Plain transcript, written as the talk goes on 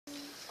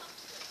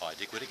Hi,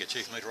 Dick Whittaker,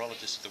 Chief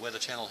Meteorologist at the Weather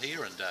Channel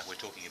here, and we're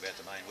talking about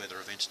the main weather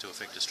events to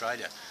affect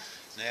Australia.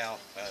 Now,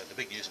 the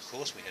big news, of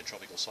course, we had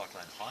tropical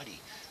cyclone Heidi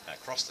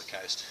across the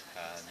coast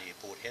near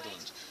Port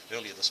Hedland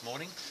earlier this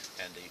morning,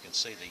 and you can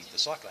see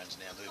the cyclone's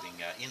now moving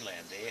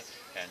inland there,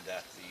 and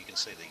you can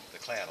see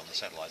the cloud on the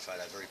satellite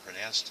photo very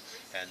pronounced,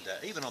 and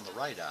even on the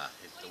radar,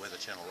 the Weather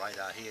Channel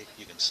radar here,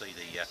 you can see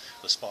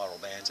the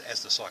spiral bands as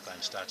the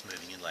cyclone starts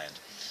moving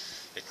inland.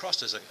 It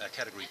crossed as a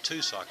Category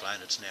 2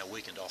 cyclone. It's now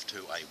weakened off to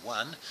a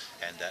 1,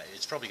 and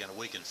it's probably going to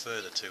weaken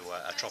further to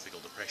a tropical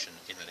depression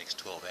in the next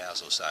 12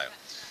 hours or so.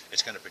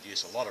 It's going to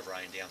produce a lot of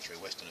rain down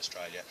through Western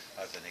Australia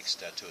over the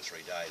next 2 or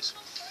 3 days.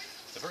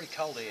 The very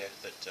cold air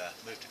that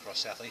moved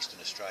across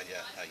southeastern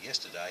Australia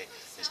yesterday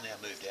has now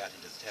moved out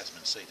into the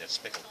Tasman Sea, that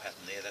speckled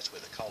pattern there. That's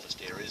where the coldest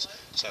air is.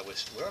 So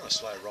we're on a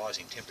slow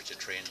rising temperature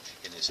trend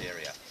in this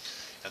area.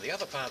 And the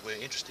other part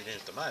we're interested in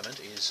at the moment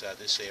is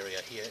this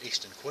area here,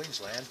 eastern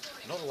Queensland.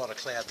 Not a lot of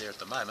cloud there at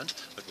the moment,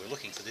 but we're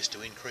looking for this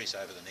to increase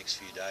over the next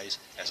few days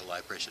as a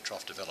low pressure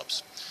trough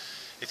develops.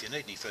 If you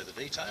need any further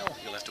detail,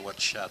 you'll have to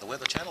watch the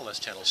Weather Channel. That's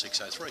channel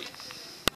 603.